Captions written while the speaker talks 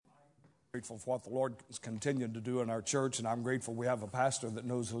Grateful for what the Lord has continued to do in our church, and I'm grateful we have a pastor that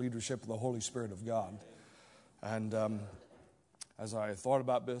knows the leadership of the Holy Spirit of God. And as I thought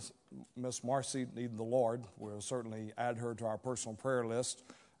about Miss Marcy needing the Lord, we'll certainly add her to our personal prayer list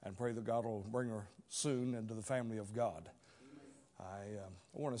and pray that God will bring her soon into the family of God. I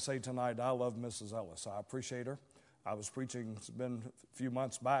want to say tonight I love Mrs. Ellis. I appreciate her. I was preaching, it's been a few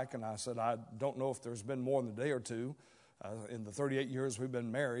months back, and I said I don't know if there's been more than a day or two in the 38 years we've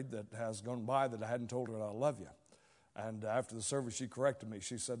been married that has gone by that I hadn't told her that I love you. And after the service, she corrected me.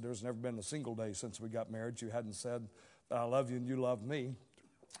 She said, there's never been a single day since we got married you hadn't said that I love you and you love me,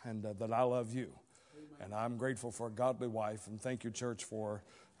 and that I love you. Amen. And I'm grateful for a godly wife, and thank you, church, for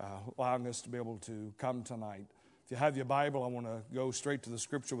allowing us to be able to come tonight. If you have your Bible, I want to go straight to the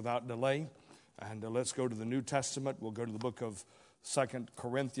Scripture without delay, and let's go to the New Testament. We'll go to the book of 2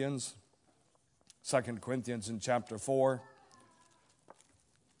 Corinthians. 2 Corinthians in chapter 4.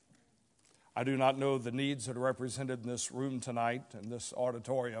 I do not know the needs that are represented in this room tonight, in this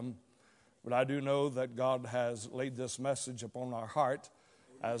auditorium, but I do know that God has laid this message upon our heart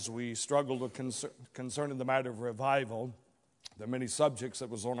as we struggle to concerning the matter of revival. There are many subjects that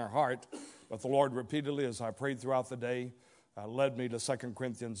was on our heart, but the Lord repeatedly, as I prayed throughout the day, led me to 2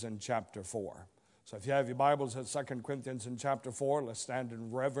 Corinthians in chapter 4. So if you have your Bibles at 2 Corinthians in chapter 4, let's stand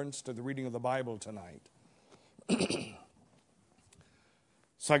in reverence to the reading of the Bible tonight. 2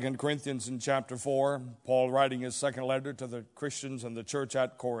 Corinthians in chapter 4, Paul writing his second letter to the Christians in the church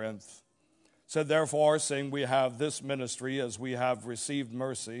at Corinth, said, therefore, seeing we have this ministry, as we have received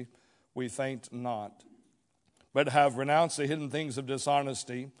mercy, we faint not, but have renounced the hidden things of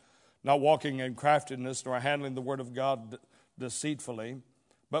dishonesty, not walking in craftiness, nor handling the word of God deceitfully,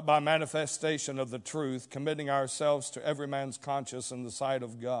 but by manifestation of the truth, committing ourselves to every man's conscience in the sight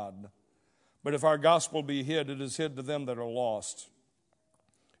of God. But if our gospel be hid, it is hid to them that are lost,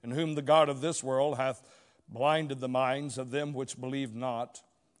 in whom the God of this world hath blinded the minds of them which believe not,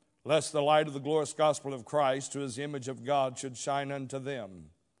 lest the light of the glorious gospel of Christ, who is the image of God, should shine unto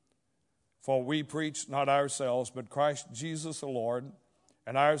them. For we preach not ourselves, but Christ Jesus the Lord,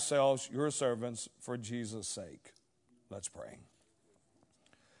 and ourselves your servants for Jesus' sake. Let's pray.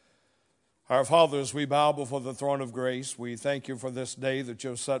 Our Father, as we bow before the throne of grace, we thank you for this day that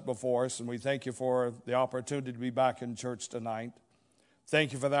you have set before us, and we thank you for the opportunity to be back in church tonight.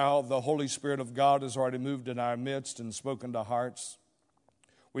 Thank you for how the Holy Spirit of God has already moved in our midst and spoken to hearts.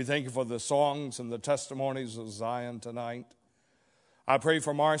 We thank you for the songs and the testimonies of Zion tonight. I pray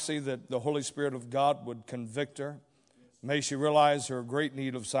for Marcy that the Holy Spirit of God would convict her. May she realize her great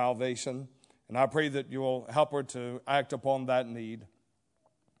need of salvation, and I pray that you will help her to act upon that need.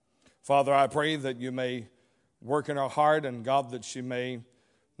 Father, I pray that you may work in her heart, and God, that she may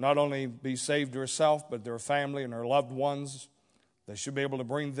not only be saved herself, but their family and her loved ones, that she'll be able to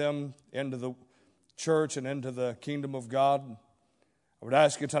bring them into the church and into the kingdom of God. I would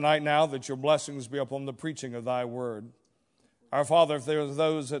ask you tonight now that your blessings be upon the preaching of thy word. Our Father, if there are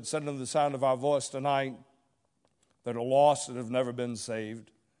those that sit under the sound of our voice tonight that are lost and have never been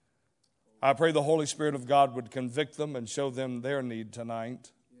saved, I pray the Holy Spirit of God would convict them and show them their need tonight.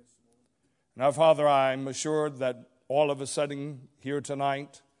 Now, Father, I'm assured that all of us sitting here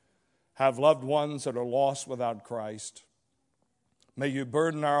tonight have loved ones that are lost without Christ. May you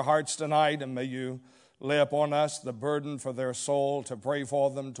burden our hearts tonight, and may you lay upon us the burden for their soul, to pray for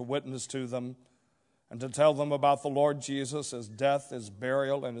them, to witness to them, and to tell them about the Lord Jesus, his death, his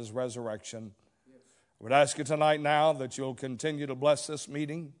burial, and his resurrection. I would ask you tonight now that you'll continue to bless this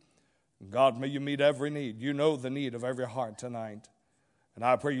meeting. God, may you meet every need. You know the need of every heart tonight. And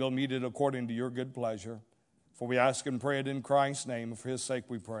I pray you'll meet it according to your good pleasure. For we ask and pray it in Christ's name. For his sake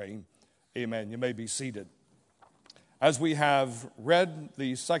we pray. Amen. You may be seated. As we have read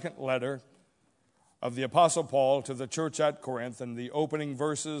the second letter of the Apostle Paul to the church at Corinth, in the opening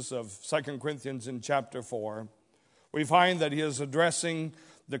verses of 2 Corinthians in chapter 4, we find that he is addressing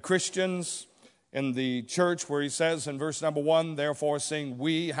the Christians in the church, where he says in verse number 1, therefore, seeing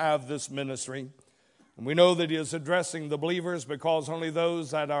we have this ministry. And we know that he is addressing the believers because only those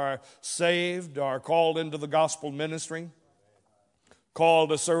that are saved are called into the gospel ministry, called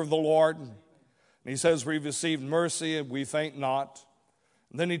to serve the Lord. And he says we've received mercy and we faint not.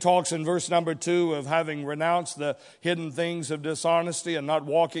 And then he talks in verse number 2 of having renounced the hidden things of dishonesty and not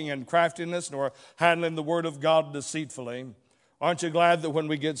walking in craftiness nor handling the word of God deceitfully. Aren't you glad that when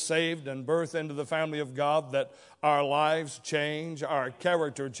we get saved and birth into the family of God that our lives change, our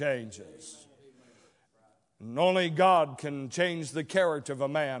character changes? And only God can change the character of a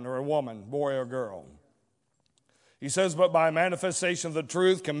man or a woman, boy or girl. He says, but by manifestation of the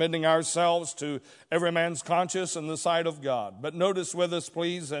truth, commending ourselves to every man's conscience in the sight of God. But notice with us,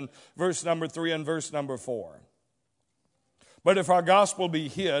 please, in verse number 3 and verse number 4. But if our gospel be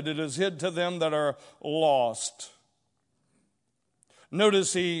hid, it is hid to them that are lost.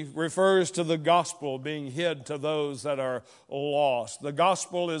 Notice he refers to the gospel being hid to those that are lost. The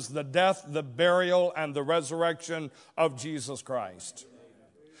gospel is the death, the burial, and the resurrection of Jesus Christ.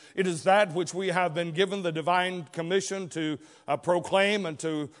 It is that which we have been given the divine commission to proclaim and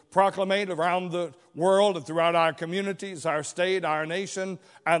to proclamate around the world and throughout our communities, our state, our nation,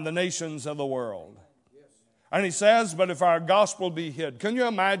 and the nations of the world. And he says, but if our gospel be hid. Can you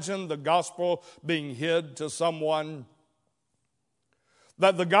imagine the gospel being hid to someone?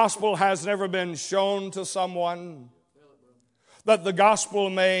 That the gospel has never been shown to someone? That the gospel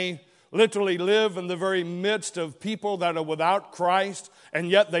may literally live in the very midst of people that are without Christ, and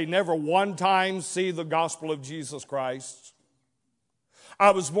yet they never one time see the gospel of Jesus Christ.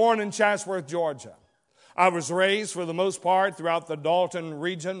 I was born in Chatsworth, Georgia. I was raised, for the most part, throughout the Dalton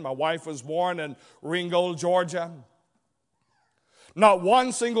region. My wife was born in Ringgold, Georgia. Not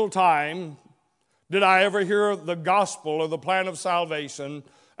one single time did I ever hear the gospel or the plan of salvation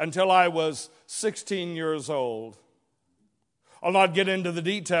until I was 16 years old. I'll not get into the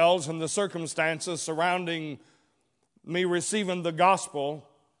details and the circumstances surrounding me receiving the gospel,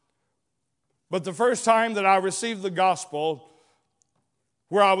 but the first time that I received the gospel,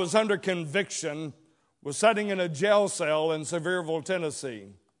 where I was under conviction, was sitting in a jail cell in Sevierville, Tennessee.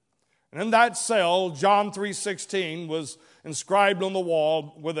 And in that cell, John 3:16 was inscribed on the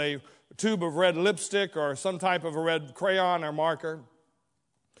wall with a tube of red lipstick or some type of a red crayon or marker.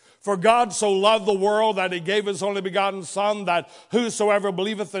 For God so loved the world that he gave his only begotten Son, that whosoever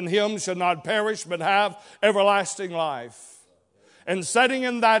believeth in him should not perish but have everlasting life. And sitting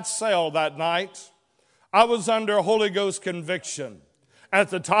in that cell that night, I was under Holy Ghost conviction. At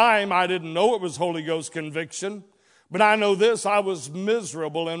the time, I didn't know it was Holy Ghost conviction, but I know this, I was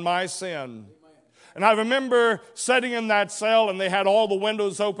miserable in my sin. And I remember sitting in that cell, and they had all the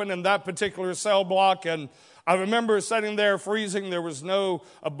windows open in that particular cell block, and I remember sitting there freezing. There was no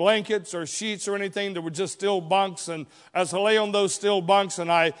blankets or sheets or anything. There were just steel bunks. And as I lay on those steel bunks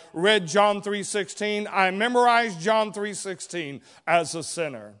and I read John 3:16, I memorized John 3:16 as a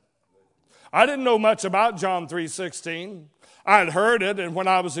sinner. I didn't know much about John 3:16. I had heard it and when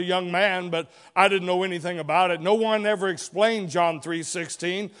I was a young man, but I didn't know anything about it. No one ever explained John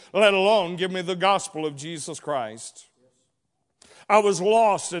 3:16, let alone give me the gospel of Jesus Christ. I was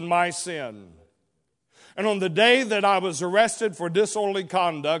lost in my sin. And on the day that I was arrested for disorderly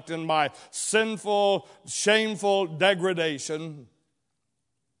conduct in my sinful, shameful degradation,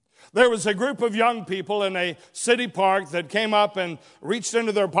 there was a group of young people in a city park that came up and reached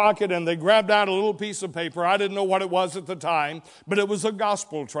into their pocket and they grabbed out a little piece of paper. I didn't know what it was at the time, but it was a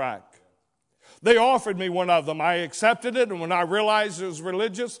gospel tract. They offered me one of them. I accepted it, and when I realized it was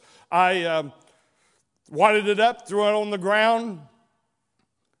religious, I wadded it up, threw it on the ground.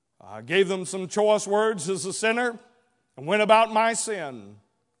 I gave them some choice words as a sinner and went about my sin.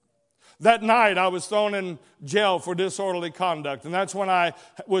 That night I was thrown in jail for disorderly conduct, and that's when I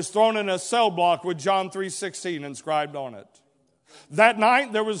was thrown in a cell block with John 3:16 inscribed on it. That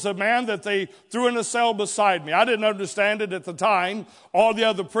night there was a man that they threw in a cell beside me. I didn't understand it at the time. All the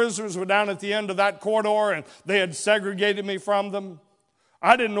other prisoners were down at the end of that corridor, and they had segregated me from them.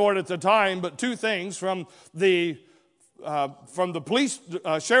 I didn't know it at the time, but two things from the police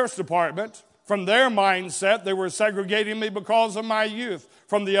sheriff's department, from their mindset, they were segregating me because of my youth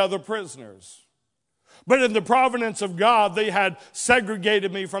from the other prisoners. But in the providence of God, they had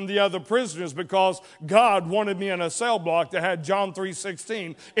segregated me from the other prisoners because God wanted me in a cell block that had John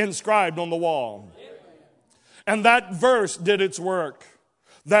 3:16 inscribed on the wall. And that verse did its work.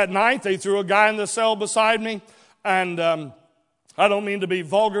 That night, they threw a guy in the cell beside me, and I don't mean to be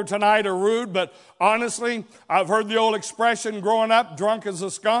vulgar tonight or rude, but honestly, I've heard the old expression, growing up, drunk as a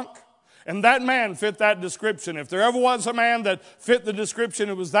skunk. And that man fit that description. If there ever was a man that fit the description,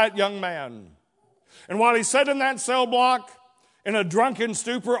 it was that young man. And while he sat in that cell block in a drunken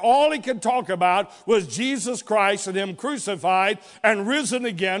stupor, all he could talk about was Jesus Christ and him crucified and risen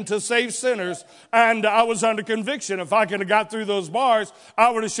again to save sinners. And I was under conviction. If I could have got through those bars,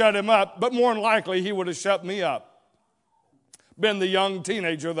 I would have shut him up. But more than likely, he would have shut me up. Been the young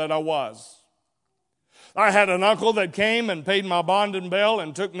teenager that I was. I had an uncle that came and paid my bond and bail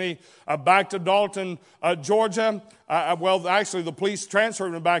and took me back to Dalton, Georgia. Actually, the police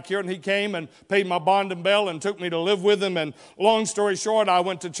transferred me back here, and he came and paid my bond and bail and took me to live with him. And long story short, I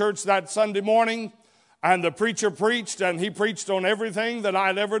went to church that Sunday morning, and the preacher preached, and he preached on everything that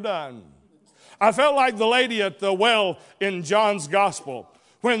I'd ever done. I felt like the lady at the well in John's gospel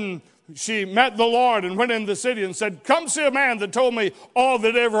when she met the Lord and went in the city and said, "Come see a man that told me all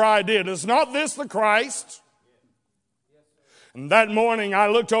that ever I did. Is not this the Christ?" And that morning I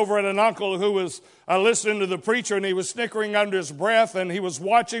looked over at an uncle who was listening to the preacher, and he was snickering under his breath, and he was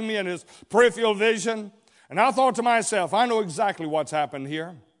watching me in his peripheral vision. And I thought to myself, I know exactly what's happened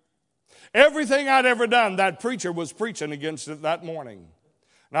here. Everything I'd ever done, that preacher was preaching against it that morning.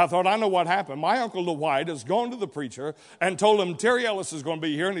 And I thought, I know what happened. My Uncle Dwight has gone to the preacher and told him Terry Ellis is going to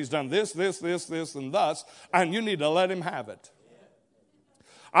be here, and he's done this, and thus, and you need to let him have it.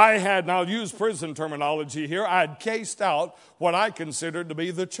 I had, and I'll use prison terminology here, I had cased out what I considered to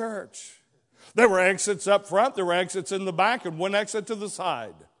be the church. There were exits up front, there were exits in the back, and one exit to the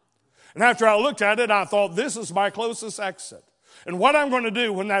side. And after I looked at it, I thought, this is my closest exit. And what I'm going to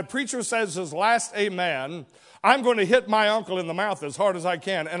do when that preacher says his last amen, I'm going to hit my uncle in the mouth as hard as I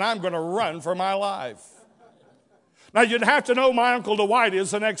can, and I'm going to run for my life. Now, you'd have to know my Uncle Dwight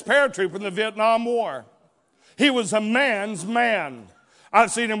is an ex-paratrooper in the Vietnam War. He was a man's man.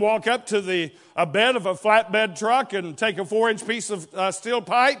 I've seen him walk up to the bed of a flatbed truck and take a 4-inch piece of steel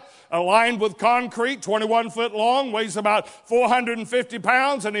pipe lined with concrete, 21 foot long, weighs about 450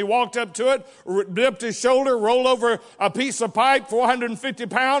 pounds, and he walked up to it, dipped his shoulder, rolled over a piece of pipe, 450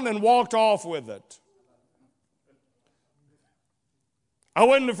 pounds, and walked off with it. I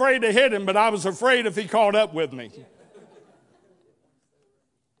wasn't afraid to hit him, but I was afraid if he caught up with me.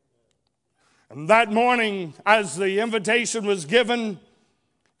 And that morning, as the invitation was given,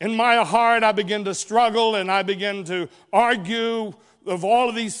 in my heart, I began to struggle and I began to argue of all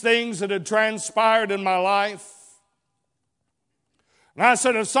of these things that had transpired in my life. And I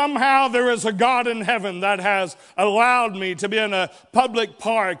said, if somehow there is a God in heaven that has allowed me to be in a public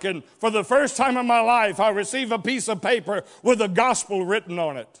park, and for the first time in my life, I receive a piece of paper with the gospel written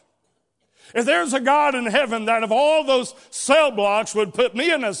on it. If there's a God in heaven that of all those cell blocks would put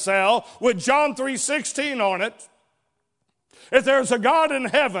me in a cell with John 3:16 on it, if there's a God in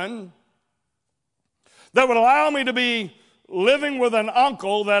heaven that would allow me to be living with an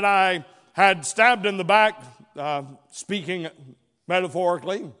uncle that I had stabbed in the back, speaking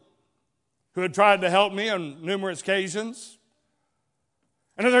metaphorically, who had tried to help me on numerous occasions,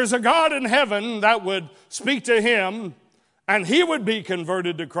 and if there's a God in heaven that would speak to him and he would be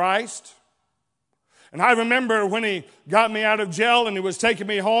converted to Christ. And I remember when he got me out of jail and he was taking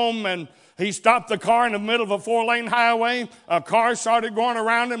me home, and he stopped the car in the middle of a 4-lane highway. A car started going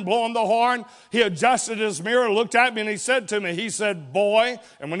around and blowing the horn. He adjusted his mirror, looked at me, and he said to me, he said, "Boy."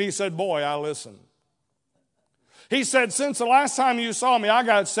 And when he said boy, I listened. He said, "Since the last time you saw me, I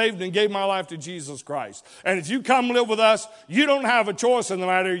got saved and gave my life to Jesus Christ. And if you come live with us, you don't have a choice in the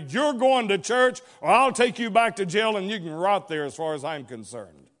matter. You're going to church, or I'll take you back to jail and you can rot there as far as I'm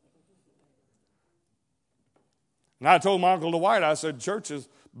concerned." And I told my Uncle Dwight, I said, church is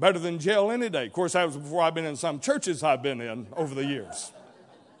better than jail any day. Of course, that was before I've been in some churches I've been in over the years.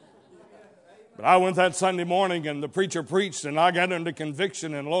 But I went that Sunday morning and the preacher preached and I got into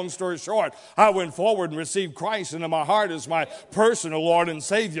conviction, and long story short, I went forward and received Christ into my heart as my personal Lord and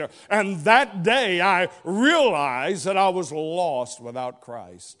Savior. And that day I realized that I was lost without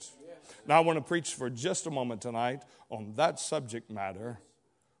Christ. Now I want to preach for just a moment tonight on that subject matter.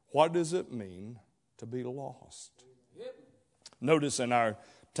 What does it mean to be lost? Notice in our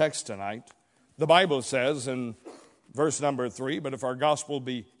text tonight, the Bible says in verse number 3, "But if our gospel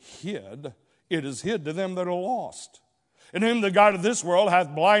be hid, it is hid to them that are lost, in whom the God of this world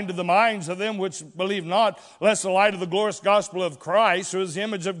hath blinded the minds of them which believe not, lest the light of the glorious gospel of Christ, who is the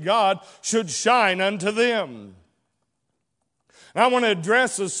image of God, should shine unto them." And I want to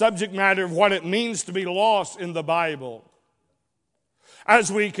address the subject matter of what it means to be lost in the Bible.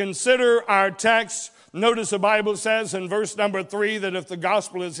 As we consider our text, notice the Bible says in verse number 3 that if the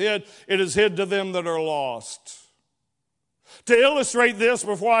gospel is hid, it is hid to them that are lost. To illustrate this,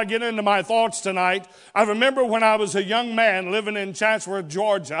 before I get into my thoughts tonight, I remember when I was a young man living in Chatsworth,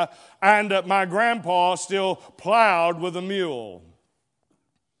 Georgia, and my grandpa still plowed with a mule.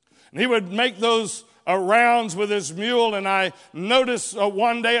 And he would make those rounds with his mule, and I noticed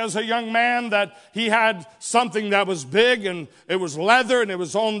one day as a young man that he had something that was big, and it was leather, and it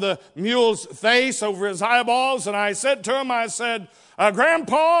was on the mule's face over his eyeballs. And I said to him, I said,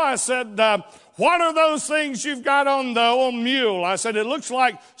 "Grandpa," I said, "what are those things you've got on the old mule?" I said, "It looks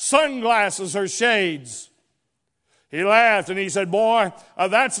like sunglasses or shades." He laughed and he said, "Boy,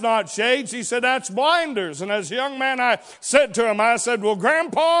 that's not shades." He said, "That's blinders." And as a young man, I said to him, I said, "Well,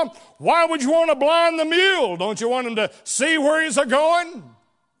 Grandpa, why would you want to blind the mule? Don't you want him to see where he's a-going?"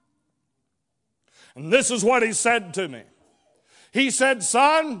 And this is what he said to me. He said,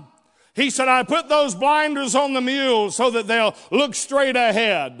 "Son, He said, I put those blinders on the mule so that they'll look straight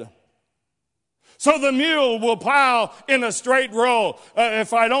ahead. So the mule will plow in a straight row.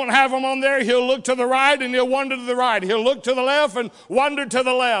 If I don't have him on there, he'll look to the right and he'll wander to the right. He'll look to the left and wander to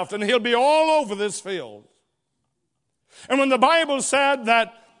the left. And he'll be all over this field. And when the Bible said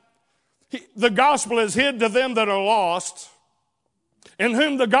that the gospel is hid to them that are lost, in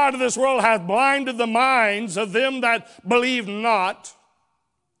whom the God of this world hath blinded the minds of them that believe not,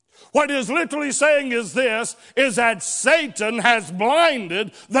 what is literally saying is this, is that Satan has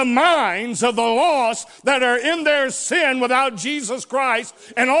blinded the minds of the lost that are in their sin without Jesus Christ,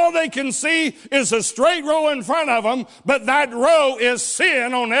 and all they can see is a straight row in front of them, but that row is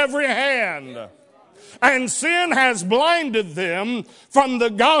sin on every hand. And sin has blinded them from the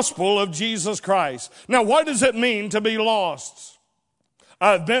gospel of Jesus Christ. Now, what does it mean to be lost?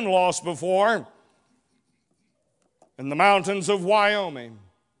 I've been lost before in the mountains of Wyoming.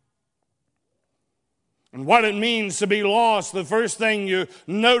 And what it means to be lost, the first thing you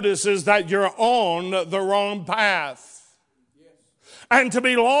notice is that you're on the wrong path. And to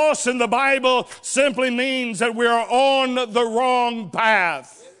be lost in the Bible simply means that we're on the wrong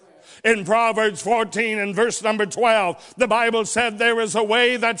path. In Proverbs 14 and verse number 12, the Bible said, there is a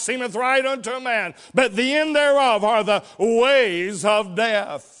way that seemeth right unto a man, but the end thereof are the ways of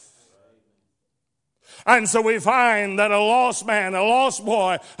death. And so we find that a lost man, a lost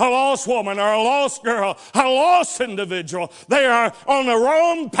boy, a lost woman, or a lost girl, a lost individual, they are on the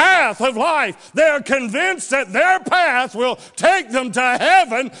wrong path of life. They are convinced that their path will take them to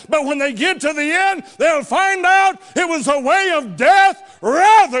heaven, but when they get to the end, they'll find out it was a way of death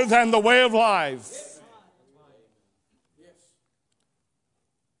rather than the way of life.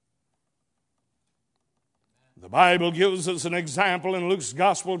 The Bible gives us an example in Luke's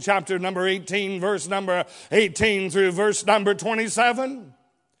Gospel, chapter number 18, verse number 18 through verse number 27.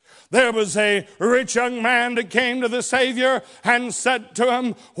 There was a rich young man that came to the Savior and said to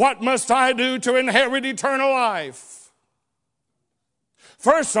him, what must I do to inherit eternal life?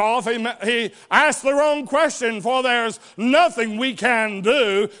 First off, he asked the wrong question, for there's nothing we can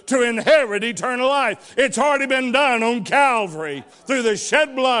do to inherit eternal life. It's already been done on Calvary through the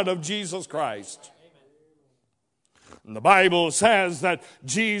shed blood of Jesus Christ. And the Bible says that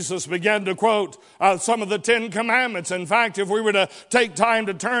Jesus began to quote some of the 10 Commandments. In fact, if we were to take time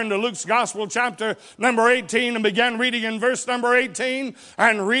to turn to Luke's Gospel chapter number 18 and begin reading in verse number 18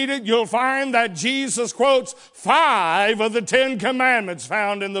 and read it, you'll find that Jesus quotes 5 of the 10 Commandments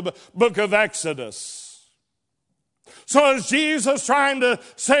found in the book of Exodus. So is Jesus trying to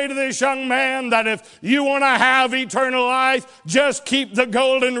say to this young man that if you want to have eternal life, just keep the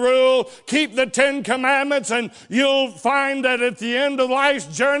golden rule, keep the 10 Commandments, and you'll find that at the end of life's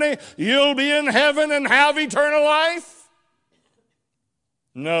journey, you'll be in heaven and have eternal life?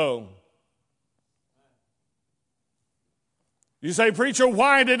 No. You say, preacher,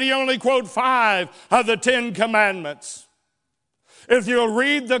 why did he only quote 5 of the 10 Commandments? If you'll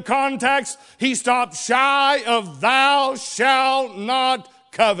read the context, he stopped shy of thou shalt not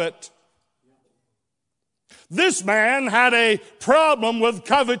covet. This man had a problem with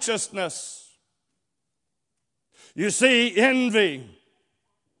covetousness. You see, envy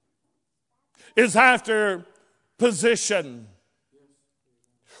is after position.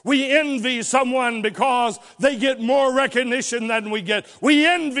 We envy someone because they get more recognition than we get. We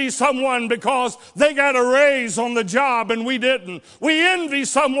envy someone because they got a raise on the job and we didn't. We envy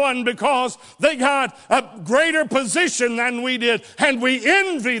someone because they got a greater position than we did, and we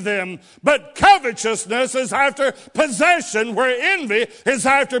envy them. But covetousness is after possession, where envy is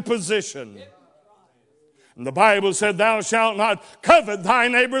after position. And the Bible said, thou shalt not covet thy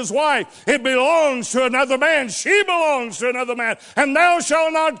neighbor's wife. It belongs to another man. She belongs to another man. And thou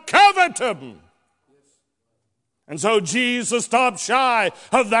shalt not covet him. And so Jesus stopped shy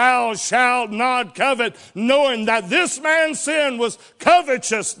of thou shalt not covet, knowing that this man's sin was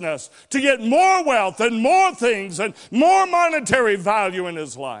covetousness, to get more wealth and more things and more monetary value in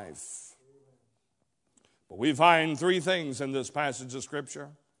his life. But we find 3 things in this passage of Scripture.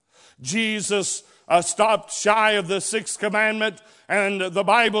 Jesus stopped shy of the 6th commandment, and the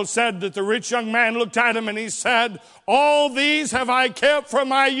Bible said that the rich young man looked at him and he said, all these have I kept from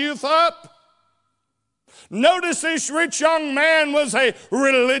my youth up. Notice this rich young man was a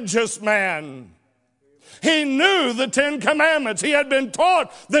religious man. He knew the 10 commandments. He had been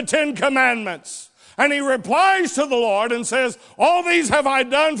taught the 10 commandments. And he replies to the Lord and says, all these have I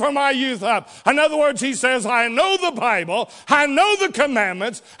done from my youth up. In other words, he says, I know the Bible, I know the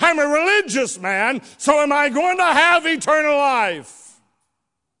commandments, I'm a religious man, so am I going to have eternal life?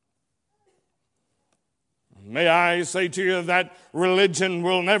 May I say to you that religion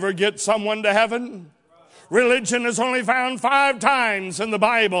will never get someone to heaven? Religion is only found 5 times in the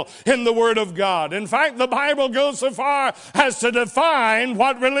Bible, in the Word of God. In fact, the Bible goes so far as to define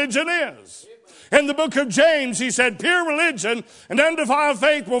what religion is. In the book of James, he said, pure religion and undefiled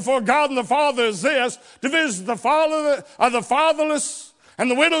faith before God and the Father is this, to visit the fatherless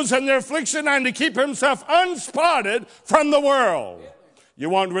and the widows in their affliction, and to keep himself unspotted from the world. You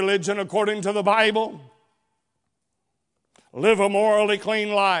want religion according to the Bible? Live a morally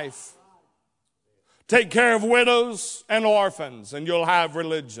clean life. Take care of widows and orphans, and you'll have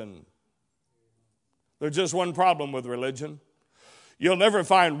religion. There's just one problem with religion. You'll never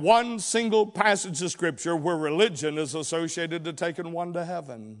find one single passage of Scripture where religion is associated to taking one to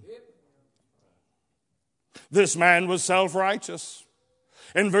heaven. This man was self-righteous.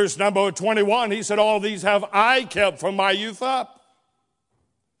 In verse number 21, he said, all these have I kept from my youth up.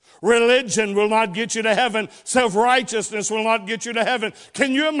 Religion will not get you to heaven. Self-righteousness will not get you to heaven.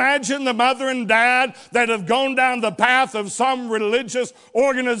 Can you imagine the mother and dad that have gone down the path of some religious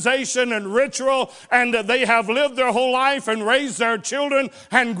organization and ritual, and they have lived their whole life and raised their children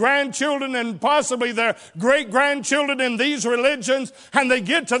and grandchildren and possibly their great-grandchildren in these religions, and they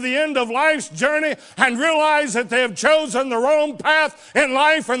get to the end of life's journey and realize that they have chosen the wrong path in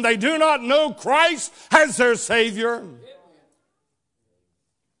life and they do not know Christ as their Savior?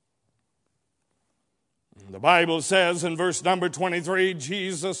 The Bible says in verse number 23,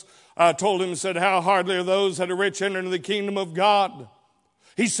 Jesus told him, said, how hardly are those that are rich enter into the kingdom of God.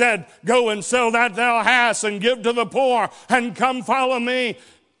 He said, go and sell that thou hast and give to the poor and come follow me.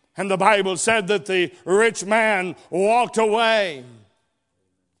 And the Bible said that the rich man walked away.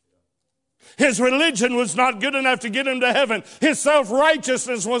 His religion was not good enough to get him to heaven. His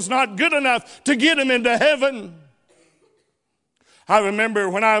self-righteousness was not good enough to get him into heaven. I remember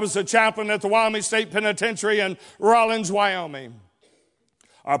when I was a chaplain at the Wyoming State Penitentiary in Rawlins, Wyoming.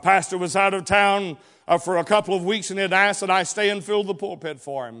 Our pastor was out of town for a couple of weeks, and he had asked that I stay and fill the pulpit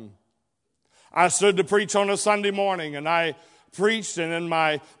for him. I stood to preach on a Sunday morning, and I preached, and in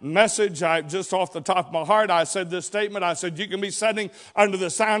my message, just off the top of my heart, I said this statement. I said, you can be sitting under the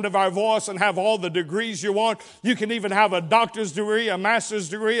sound of our voice and have all the degrees you want. You can even have a doctor's degree, a master's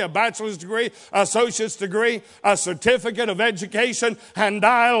degree, a bachelor's degree, associate's degree, a certificate of education, and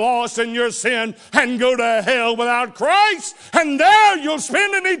die lost in your sin and go to hell without Christ, and there you'll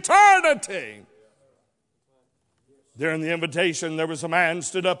spend an eternity. During the invitation, there was a man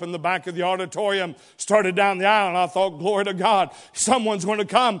stood up in the back of the auditorium, started down the aisle, and I thought, glory to God, someone's going to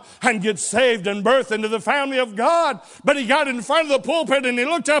come and get saved and birthed into the family of God. But he got in front of the pulpit and he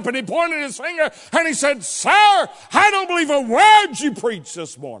looked up and he pointed his finger and he said, sir, I don't believe a word you preached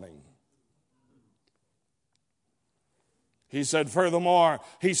this morning. He said, furthermore,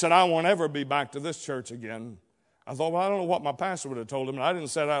 he said, I won't ever be back to this church again. I thought, well, I don't know what my pastor would have told him. And I didn't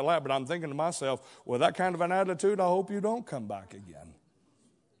say it out loud, but I'm thinking to myself, with that kind of an attitude, I hope you don't come back again.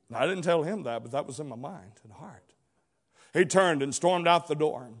 And I didn't tell him that, but that was in my mind and heart. He turned and stormed out the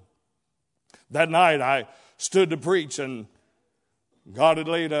door. That night, I stood to preach, and God had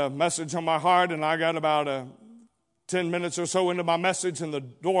laid a message on my heart, and I got about 10 minutes or so into my message, and the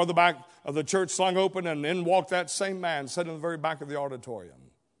door of the back of the church slung open, and in walked that same man, sitting in the very back of the auditorium.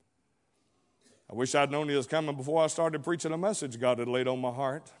 I wish I'd known he was coming before I started preaching a message God had laid on my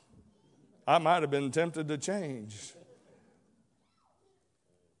heart. I might have been tempted to change.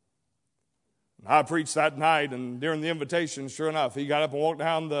 I preached that night, and during the invitation, sure enough, he got up and walked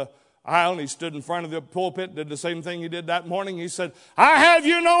down the aisle, and he stood in front of the pulpit, did the same thing he did that morning. He said, I have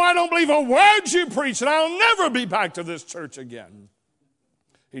you know I don't believe a word you preach, and I'll never be back to this church again.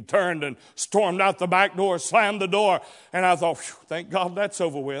 He turned and stormed out the back door, slammed the door, and I thought, thank God that's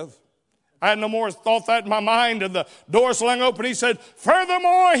over with. I had no more thought that in my mind, and the door slung open. He said,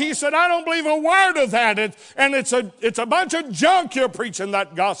 furthermore, he said, I don't believe a word of that. It's a bunch of junk you're preaching,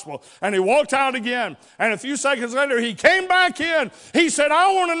 that gospel. And he walked out again. And a few seconds later, he came back in. He said,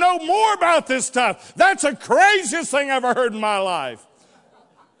 I want to know more about this stuff. That's the craziest thing I've ever heard in my life.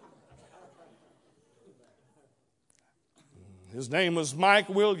 His name was Mike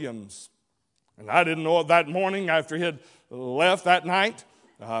Williams. And I didn't know it that morning after he had left that night.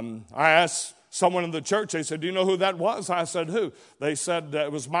 I asked someone in the church, they said, do you know who that was? I said, who? They said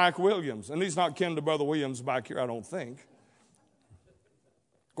it was Mike Williams. And he's not kin to Brother Williams back here, I don't think.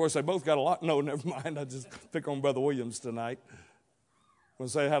 Of course, they both got a lot. No, never mind. I just pick on Brother Williams tonight. We'll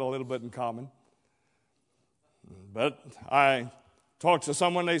say they had a little bit in common. But I talked to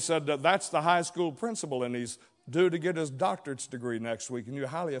someone, they said that's the high school principal, and he's due to get his doctorate's degree next week, and you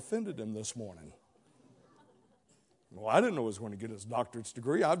highly offended him this morning. Well, I didn't know he was going to get his doctorate's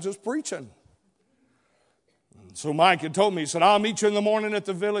degree. I was just preaching. So Mike had told me, he said, I'll meet you in the morning at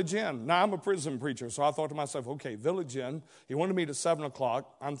the Village Inn. Now, I'm a prison preacher, so I thought to myself, okay, Village Inn. He wanted me at 7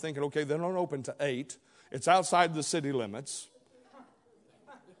 o'clock. I'm thinking, okay, they don't open to 8. It's outside the city limits.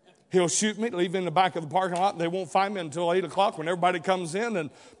 He'll shoot me, leave me in the back of the parking lot. They won't find me until 8 o'clock when everybody comes in, and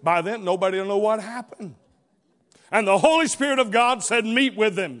by then, nobody will know what happened. And the Holy Spirit of God said, meet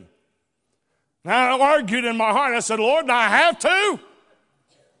with him. Now, I argued in my heart. I said, Lord, do I have to?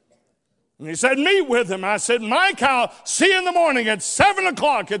 And he said, meet with him. I said, Mike, I'll see you in the morning at 7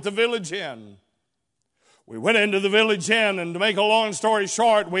 o'clock at the Village Inn. We went into the Village Inn, and to make a long story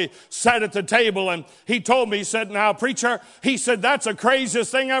short, we sat at the table, and he told me, he said, now, preacher, he said, that's the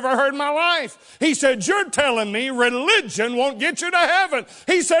craziest thing I ever heard in my life. He said, you're telling me religion won't get you to heaven.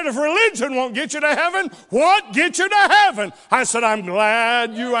 He said, if religion won't get you to heaven, what gets you to heaven? I said, I'm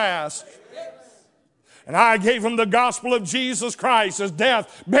glad you asked. And I gave him the gospel of Jesus Christ, his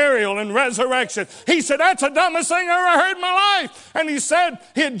death, burial, and resurrection. He said, that's the dumbest thing I ever heard in my life. And he said,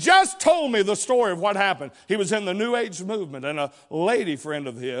 he had just told me the story of what happened. He was in the New Age movement, and a lady friend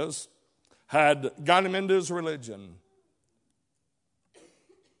of his had got him into his religion.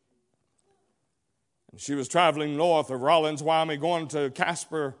 And she was traveling north of Rawlins, Wyoming, going to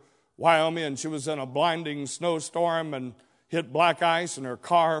Casper, Wyoming, and she was in a blinding snowstorm and hit black ice, and her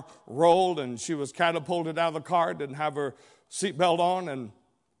car rolled, and she was catapulted out of the car, didn't have her seatbelt on. And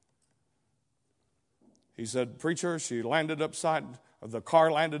he said, preacher, the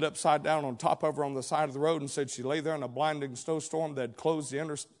car landed upside down on top of her on the side of the road, and said she lay there in a blinding snowstorm that had closed the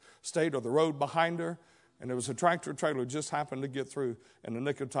interstate or the road behind her, and there was a tractor trailer just happened to get through in the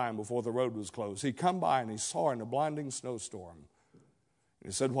nick of time before the road was closed. He come by, and he saw her in a blinding snowstorm. And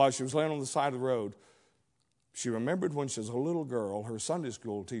he said, while she was laying on the side of the road, she remembered when she was a little girl, her Sunday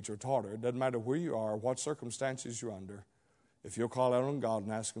school teacher taught her, it doesn't matter where you are, what circumstances you're under, if you'll call out on God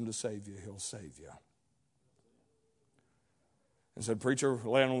and ask him to save you, he'll save you. And said, preacher,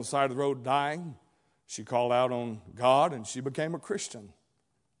 laying on the side of the road dying, she called out on God and she became a Christian.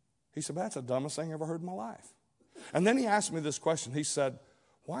 He said, that's the dumbest thing I ever heard in my life. And then he asked me this question. He said,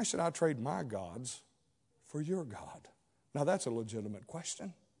 why should I trade my gods for your God? Now that's a legitimate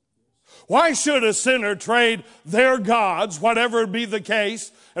question. Why should a sinner trade their gods, whatever be the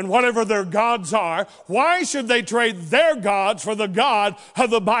case, and whatever their gods are? Why should they trade their gods for the God of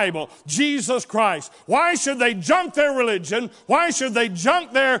the Bible, Jesus Christ? Why should they junk their religion? Why should they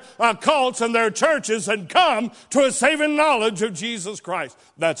junk their cults and their churches and come to a saving knowledge of Jesus Christ?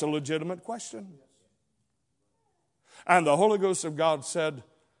 That's a legitimate question. And the Holy Ghost of God said,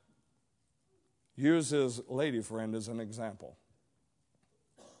 use his lady friend as an example.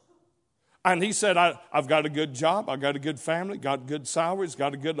 And he said, I've got a good job, I've got a good family, got good salaries,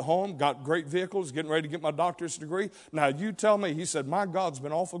 got a good home, got great vehicles, getting ready to get my doctor's degree. Now you tell me, he said, my God's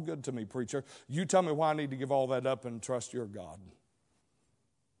been awful good to me, preacher. You tell me why I need to give all that up and trust your God.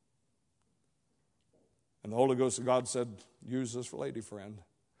 And the Holy Ghost of God said, use this lady friend.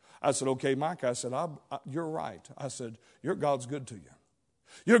 I said, okay, Mike. I said, you're right. I said, your God's good to you.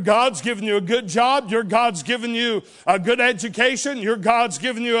 Your God's given you a good job. Your God's given you a good education. Your God's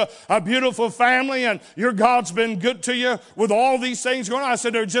given you a beautiful family. And your God's been good to you with all these things going on. I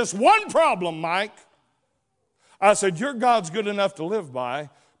said, there's just one problem, Mike. I said, your God's good enough to live by,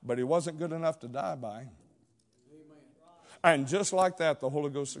 but he wasn't good enough to die by. And just like that, the Holy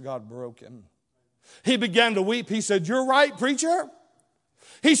Ghost of God broke him. He began to weep. He said, you're right, preacher.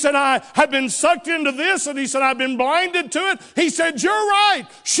 He said, I have been sucked into this, and he said, I've been blinded to it. He said, you're right.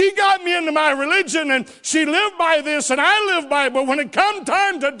 She got me into my religion, and she lived by this, and I lived by it. But when it come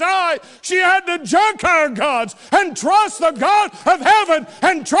time to die, she had to junk our gods and trust the God of heaven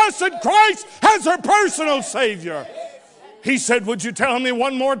and trusted Christ as her personal Savior. He said, would you tell me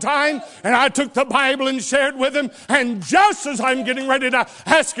one more time? And I took the Bible and shared with him. And just as I'm getting ready to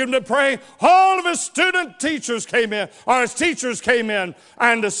ask him to pray, all of his teachers came in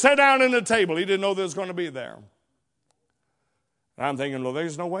and to sit down at the table. He didn't know they was going to be there. And I'm thinking, well,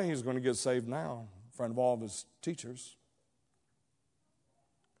 there's no way he's going to get saved now in front of all of his teachers.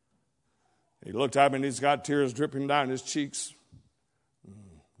 He looked at me and he's got tears dripping down his cheeks,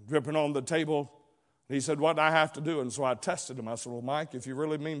 dripping on the table. He said, what do I have to do? And so I tested him. I said, well, Mike, if you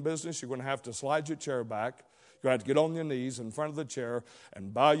really mean business, you're going to have to slide your chair back. You're going to have to get on your knees in front of the chair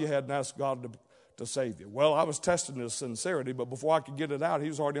and bow your head and ask God to save you. Well, I was testing his sincerity, but before I could get it out, he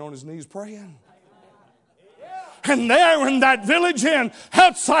was already on his knees praying. And there in that Village Inn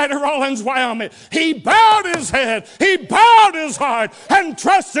outside of Rawlins, Wyoming, he bowed his head, he bowed his heart, and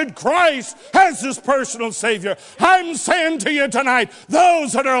trusted Christ as his personal Savior. I'm saying to you tonight,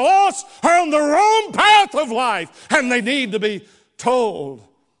 those that are lost are on the wrong path of life, and they need to be told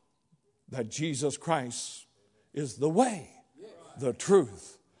that Jesus Christ is the way, the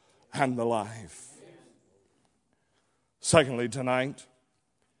truth, and the life. Secondly, tonight,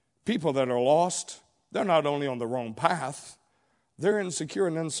 people that are lost, they're not only on the wrong path, they're insecure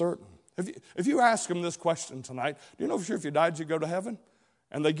and uncertain. If you ask them this question tonight, do you know for sure if you died you'd go to heaven?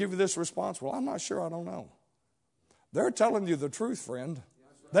 And they give you this response, well, I'm not sure, I don't know. They're telling you the truth, friend.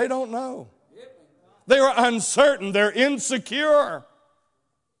 They don't know. They are uncertain. They're insecure.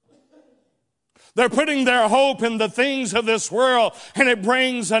 They're putting their hope in the things of this world, and it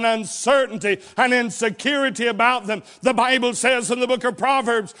brings an uncertainty, an insecurity about them. The Bible says in the book of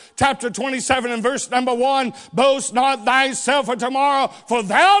Proverbs, chapter 27 and verse number 1, boast not thyself of tomorrow, for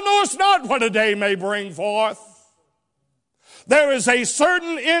thou knowest not what a day may bring forth. There is a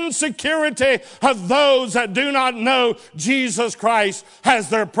certain insecurity of those that do not know Jesus Christ as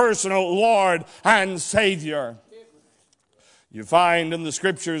their personal Lord and Savior. You find in the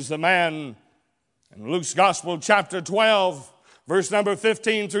scriptures the man in Luke's Gospel, chapter 12, verse number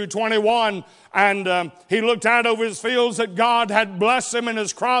 15 through 21, and he looked out over his fields that God had blessed him and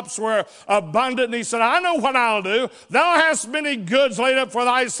his crops were abundant. And he said, I know what I'll do. Thou hast many goods laid up for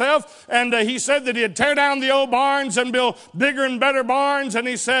thyself. And he said that he'd tear down the old barns and build bigger and better barns. And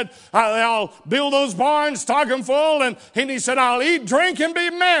he said, I'll build those barns, stock them full. And he said, I'll eat, drink, and be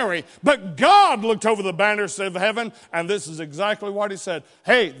merry. But God looked over the banners of heaven, and this is exactly what he said.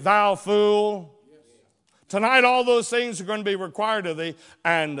 Hey, thou fool. Tonight all those things are going to be required of thee,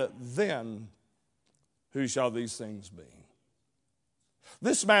 and then who shall these things be?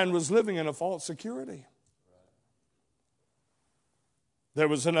 This man was living in a false security. There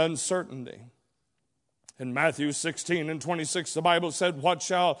was an uncertainty. In Matthew 16 and 26, the Bible said, what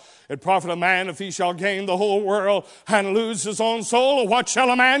shall it profit a man if he shall gain the whole world and lose his own soul? Or what shall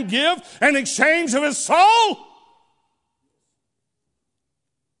a man give in exchange of his soul?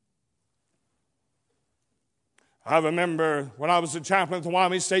 I remember when I was a chaplain at the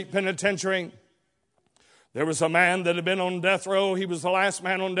Wyoming State Penitentiary, there was a man that had been on death row. He was the last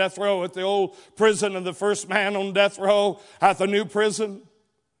man on death row at the old prison and the first man on death row at the new prison.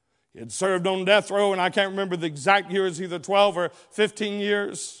 He had served on death row, and I can't remember the exact years, either 12 or 15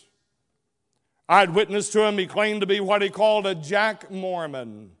 years. I'd witnessed to him. He claimed to be what he called a Jack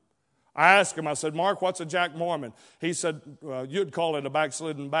Mormon. I asked him, I said, Mark, what's a Jack Mormon? He said, you'd call it a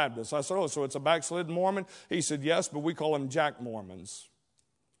backslidden Baptist. I said, oh, so it's a backslidden Mormon? He said, yes, but we call them Jack Mormons.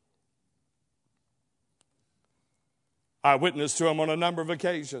 I witnessed to him on a number of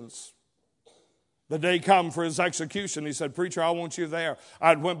occasions. The day come for his execution, he said, preacher, I want you there.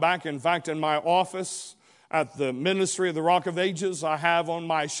 I went back, in fact, in my office at the Ministry of the Rock of Ages, I have on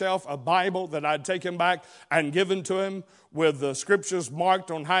my shelf a Bible that I'd taken back and given to him with the scriptures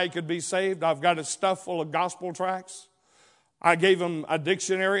marked on how he could be saved. I've got it stuffed full of gospel tracts. I gave him a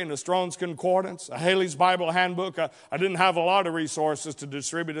dictionary and a Strong's Concordance, a Haley's Bible Handbook. I didn't have a lot of resources to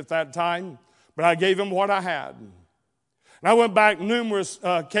distribute at that time, but I gave him what I had. And I went back numerous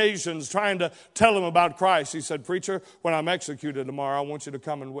occasions trying to tell him about Christ. He said, preacher, when I'm executed tomorrow, I want you to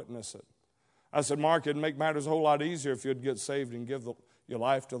come and witness it. I said, Mark, it'd make matters a whole lot easier if you'd get saved and give your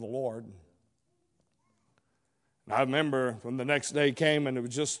life to the Lord. And I remember when the next day came and it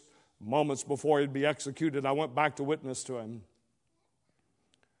was just moments before he'd be executed, I went back to witness to him.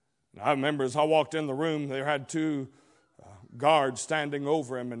 And I remember as I walked in the room, there had two guards standing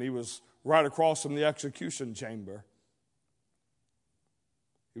over him, and he was right across from the execution chamber.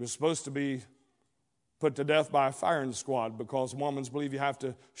 He was supposed to be put to death by a firing squad because Mormons believe you have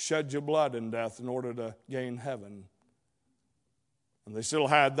to shed your blood in death in order to gain heaven. And they still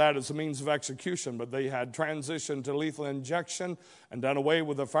had that as a means of execution, but they had transitioned to lethal injection and done away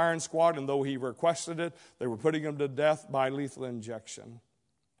with the firing squad, and though he requested it, they were putting him to death by lethal injection.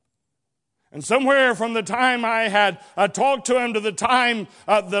 And somewhere from the time I had talked to him to the time,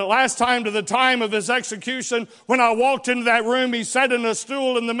 the last time to the time of his execution, when I walked into that room, he sat in a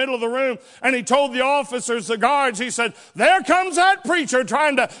stool in the middle of the room, and he told the officers, the guards, he said, there comes that preacher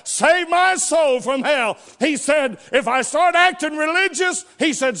trying to save my soul from hell. He said, if I start acting religious,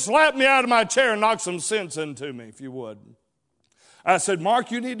 he said, slap me out of my chair and knock some sense into me, if you would. I said,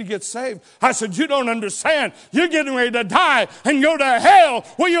 Mark, you need to get saved. I said, you don't understand. You're getting ready to die and go to hell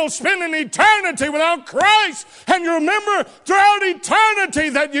where you'll spend an eternity without Christ. And you remember throughout eternity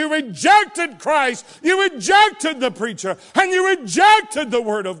that you rejected Christ. You rejected the preacher. And you rejected the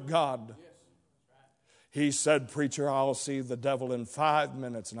Word of God. He said, preacher, I'll see the devil in 5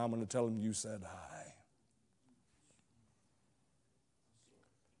 minutes, and I'm going to tell him you said hi.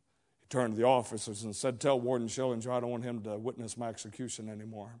 Turned to the officers and said, tell Warden Schillinger I don't want him to witness my execution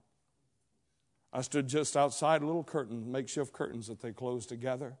anymore. I stood just outside a little curtain, makeshift curtains that they closed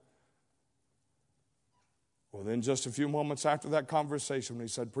together. Well, then just a few moments after that conversation, when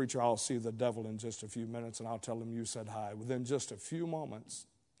he said, "Preacher, I'll see the devil in just a few minutes and I'll tell him you said hi." Within just a few moments,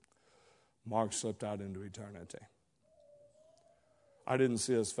 Mark slipped out into eternity. I didn't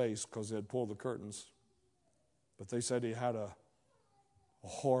see his face because they had pulled the curtains. But they said he had a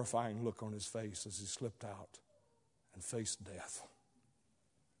horrifying look on his face as he slipped out and faced death.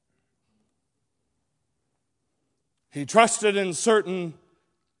 He trusted in certain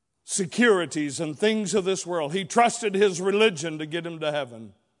securities and things of this world. He trusted his religion to get him to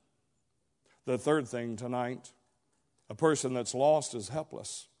heaven. The third thing tonight, a person that's lost is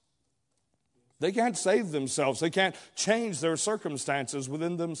helpless. They can't save themselves. They can't change their circumstances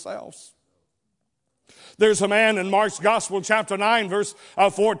within themselves. There's a man in Mark's Gospel, chapter 9, verse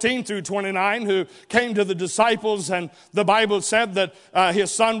 14 through 29, who came to the disciples, and the Bible said that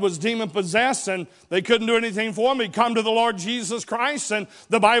his son was demon-possessed, and they couldn't do anything for him. He'd come to the Lord Jesus Christ, and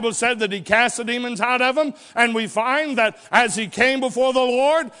the Bible said that he cast the demons out of him. And we find that as he came before the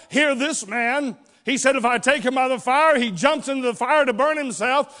Lord, here this man, he said, if I take him by the fire, he jumps into the fire to burn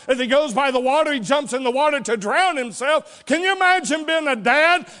himself. If he goes by the water, he jumps in the water to drown himself. Can you imagine being a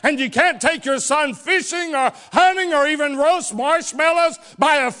dad and you can't take your son fishing or hunting or even roast marshmallows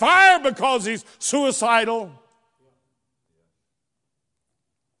by a fire because he's suicidal?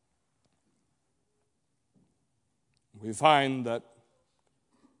 We find that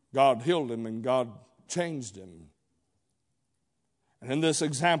God healed him and God changed him. And in this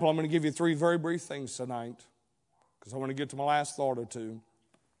example, I'm going to give you three very brief things tonight because I want to get to my last thought or two.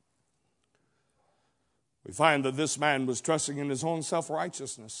 We find that this man was trusting in his own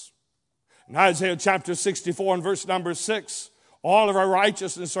self-righteousness. In Isaiah chapter 64 and verse number 6, all of our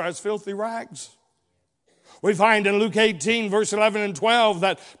righteousness are as filthy rags. We find in Luke 18, verse 11 and 12,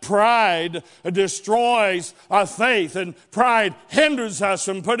 that pride destroys our faith, and pride hinders us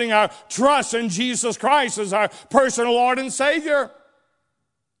from putting our trust in Jesus Christ as our personal Lord and Savior.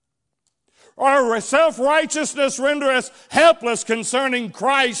 Our self-righteousness renders us helpless concerning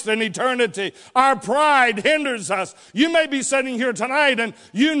Christ and eternity. Our pride hinders us. You may be sitting here tonight and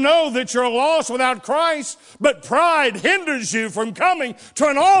you know that you're lost without Christ, but pride hinders you from coming to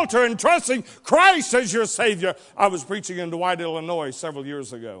an altar and trusting Christ as your Savior. I was preaching in Dwight, Illinois several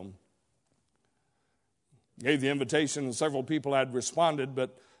years ago. Gave the invitation and several people had responded,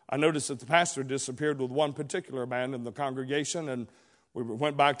 but I noticed that the pastor disappeared with one particular man in the congregation, and we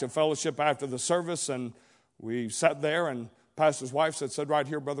went back to fellowship after the service, and we sat there, and pastor's wife said right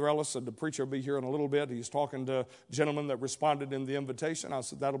here, Brother Ellis, said the preacher will be here in a little bit. He's talking to a gentleman that responded in the invitation. I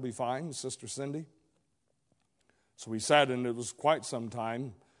said, that'll be fine, Sister Cindy. So we sat, and it was quite some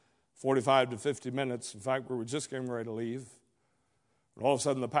time, 45 to 50 minutes. In fact, we were just getting ready to leave. And all of a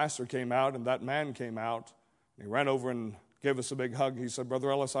sudden, the pastor came out, and that man came out. And he ran over and gave us a big hug. He said,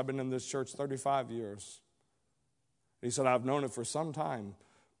 Brother Ellis, I've been in this church 35 years. He said, I've known it for some time,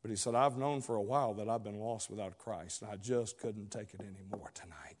 but he said, I've known for a while that I've been lost without Christ, and I just couldn't take it anymore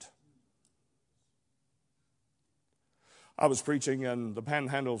tonight. I was preaching in the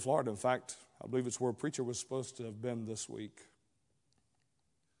Panhandle of Florida. In fact, I believe it's where a preacher was supposed to have been this week.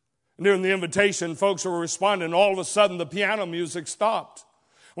 And during the invitation, folks were responding, and all of a sudden the piano music stopped.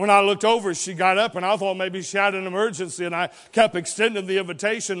 When I looked over, she got up, and I thought maybe she had an emergency, and I kept extending the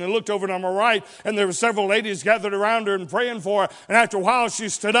invitation and looked over to my right, and there were several ladies gathered around her and praying for her. And after a while, she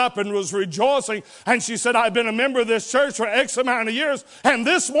stood up and was rejoicing, and she said, I've been a member of this church for X amount of years, and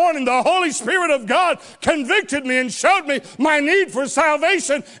this morning the Holy Spirit of God convicted me and showed me my need for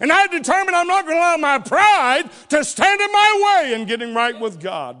salvation, and I determined I'm not going to allow my pride to stand in my way in getting right with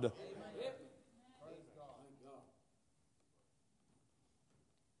God.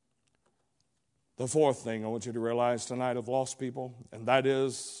 The fourth thing I want you to realize tonight of lost people, and that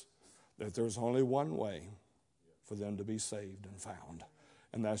is that there's only one way for them to be saved and found,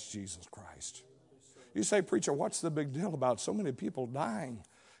 and that's Jesus Christ. You say, preacher, what's the big deal about so many people dying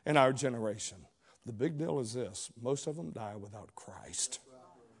in our generation? The big deal is this: most of them die without Christ.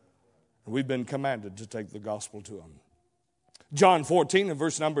 And we've been commanded to take the gospel to them. John 14 and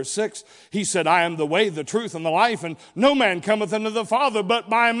verse number 6, he said, I am the way, the truth, and the life, and no man cometh unto the Father but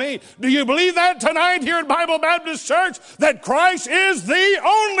by me. Do you believe that tonight here at Bible Baptist Church? That Christ is the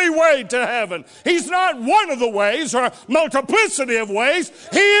only way to heaven. He's not one of the ways or a multiplicity of ways.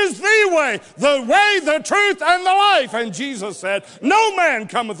 He is the way, the truth, and the life. And Jesus said, no man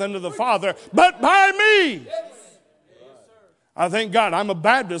cometh unto the Father but by me. I thank God I'm a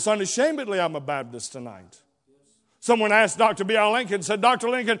Baptist. Unashamedly, I'm a Baptist tonight. Someone asked Dr. B.R. Lincoln, said, Dr.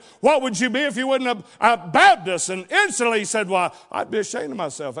 Lincoln, what would you be if you wasn't a Baptist? And instantly he said, well, I'd be ashamed of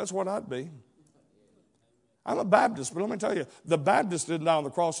myself. That's what I'd be. I'm a Baptist, but let me tell you, the Baptist didn't die on the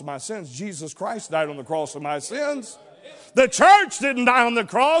cross of my sins. Jesus Christ died on the cross of my sins. The church didn't die on the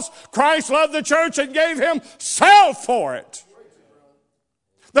cross. Christ loved the church and gave himself for it.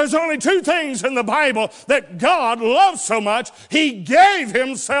 There's only two things in the Bible that God loves so much, he gave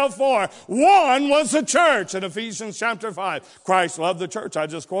himself for. One was the church in Ephesians chapter 5. Christ loved the church, I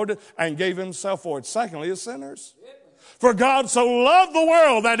just quoted, and gave himself for it. Secondly, is sinners. For God so loved the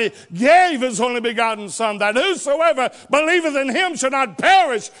world that he gave his only begotten Son, that whosoever believeth in him should not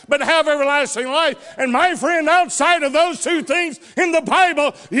perish, but have everlasting life. And my friend, outside of those two things in the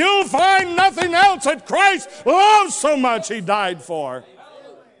Bible, you'll find nothing else that Christ loves so much he died for.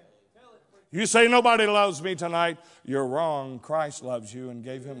 You say, nobody loves me tonight. You're wrong. Christ loves you and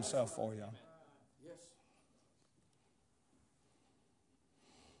gave himself for you.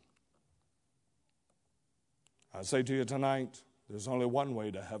 I say to you tonight, there's only one way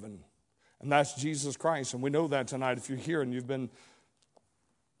to heaven, and that's Jesus Christ. And we know that tonight if you're here and you've been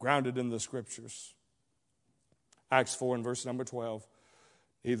grounded in the Scriptures. Acts 4 and verse number 12.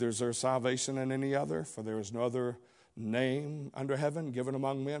 Neither is there salvation in any other, for there is no other name under heaven given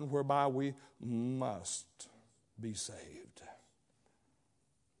among men whereby we must be saved.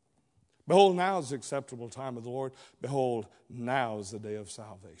 Behold, now is the acceptable time of the Lord. Behold, now is the day of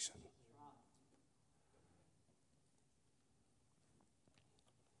salvation.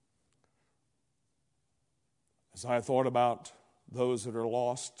 As I thought about those that are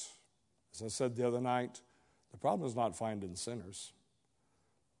lost, as I said the other night, the problem is not finding sinners.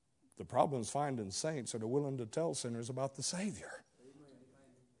 The problem is finding saints that are willing to tell sinners about the Savior.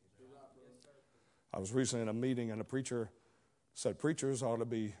 I was recently in a meeting and a preacher said preachers ought to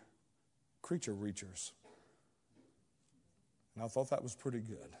be creature reachers. And I thought that was pretty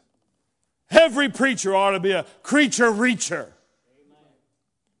good. Every preacher ought to be a creature reacher.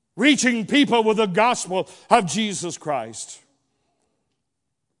 Reaching people with the gospel of Jesus Christ.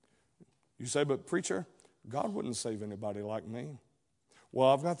 You say, but preacher, God wouldn't save anybody like me. Well,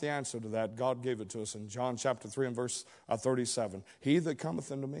 I've got the answer to that. God gave it to us in John chapter 3 and verse 37. He that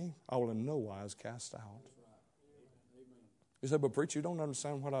cometh unto me, I will in no wise cast out. You say, but preacher, you don't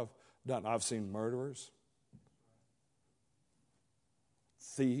understand what I've done. I've seen murderers,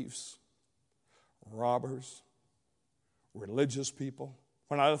 thieves, robbers, religious people.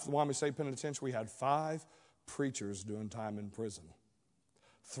 When I left the Wyoming State Penitentiary, we had 5 preachers doing time in prison.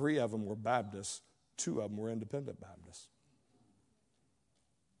 3 of them were Baptists. 2 of them were independent Baptists.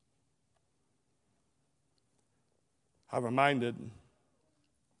 I'm reminded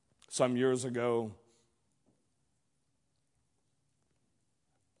some years ago,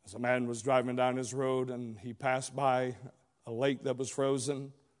 as a man was driving down his road and he passed by a lake that was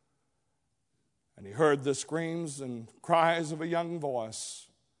frozen, and he heard the screams and cries of a young voice.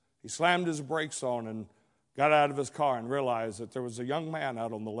 He slammed his brakes on and got out of his car and realized that there was a young man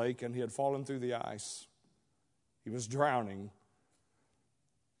out on the lake and he had fallen through the ice. He was drowning.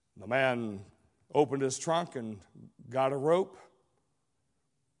 The man opened his trunk and got a rope,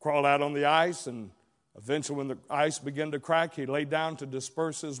 crawled out on the ice, and eventually when the ice began to crack, he laid down to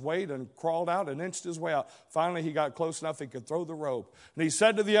disperse his weight and crawled out and inched his way out. Finally, he got close enough he could throw the rope. And he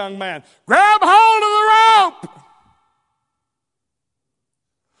said to the young man, grab hold of the rope!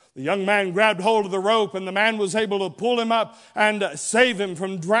 The young man grabbed hold of the rope, and the man was able to pull him up and save him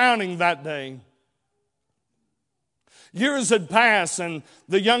from drowning that day. Years had passed, and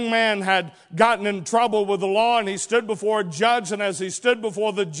the young man had gotten in trouble with the law, and he stood before a judge, and as he stood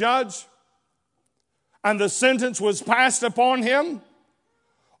before the judge, and the sentence was passed upon him,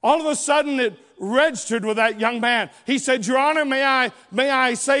 all of a sudden it registered with that young man. He said, Your Honor, may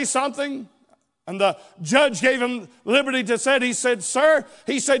I say something? And the judge gave him liberty to say, he said, sir,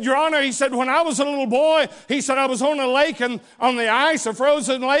 he said, Your Honor, he said, when I was a little boy, he said, I was on a lake and on the ice, a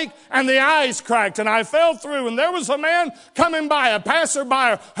frozen lake, and the ice cracked and I fell through. And there was a man coming by, a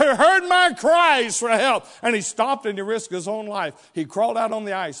passerby, who heard my cries for help. And he stopped and he risked his own life. He crawled out on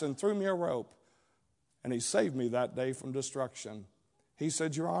the ice and threw me a rope. And he saved me that day from destruction. He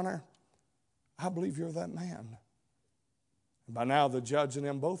said, Your Honor, I believe you're that man. And by now the judge and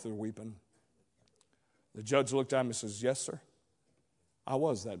him both are weeping. The judge looked at him and says, Yes, sir, I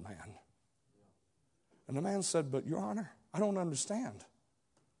was that man. And the man said, But, Your Honor, I don't understand.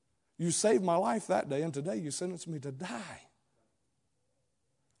 You saved my life that day, and today you sentenced me to die.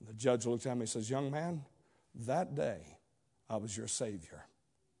 And the judge looked at him and says, Young man, that day I was your Savior,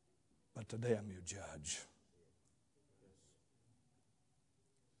 but today I'm your judge.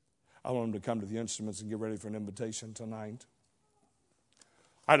 I want him to come to the instruments and get ready for an invitation tonight.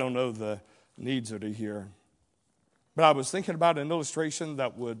 I don't know the needs that are here, but I was thinking about an illustration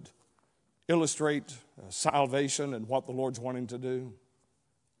that would illustrate salvation and what the Lord's wanting to do.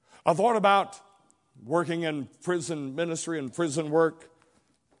 I thought about working in prison ministry and prison work.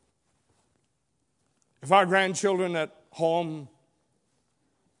 If our grandchildren at home,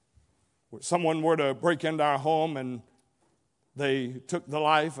 someone were to break into our home and they took the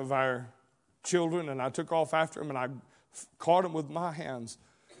life of our children, and I took off after them and I caught them with my hands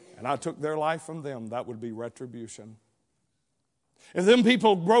and I took their life from them, that would be retribution. If them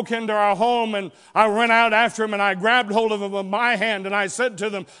people broke into our home and I went out after them and I grabbed hold of them with my hand and I said to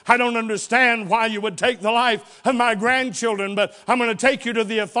them, I don't understand why you would take the life of my grandchildren, but I'm going to take you to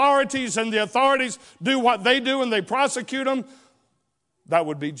the authorities, and the authorities do what they do and they prosecute them, that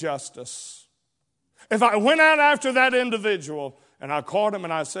would be justice. If I went out after that individual and I caught him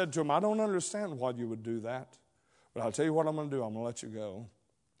and I said to him, I don't understand why you would do that, but I'll tell you what I'm going to do. I'm going to let you go.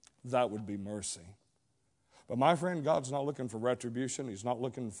 That would be mercy. But my friend, God's not looking for retribution. He's not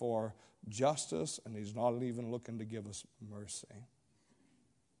looking for justice, and He's not even looking to give us mercy.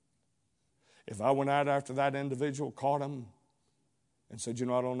 If I went out after that individual, caught him, and said, I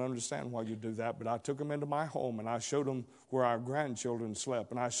don't understand why you do that, but I took him into my home and I showed him where our grandchildren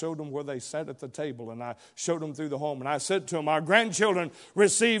slept, and I showed them where they sat at the table, and I showed them through the home, and I said to them, our grandchildren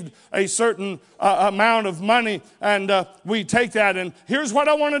received a certain amount of money, and we take that, and here's what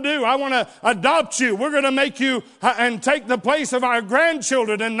I want to do. I want to adopt you. We're going to make you and take the place of our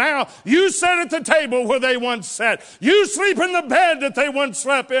grandchildren, and now you sit at the table where they once sat. You sleep in the bed that they once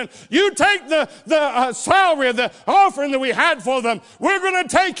slept in. You take the salary, the offering that we had for them. We're going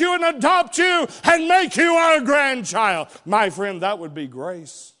to take you and adopt you and make you our grandchild. My friend, that would be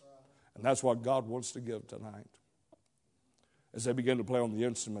grace. And that's what God wants to give tonight. As they begin to play on the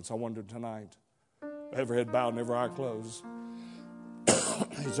instruments, I wonder tonight, every head bowed and every eye closed,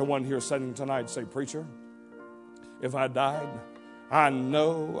 is there one here sitting tonight say, preacher, if I died, I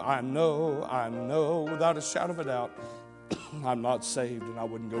know, without a shadow of a doubt, I'm not saved and I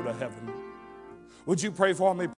wouldn't go to heaven. Would you pray for me?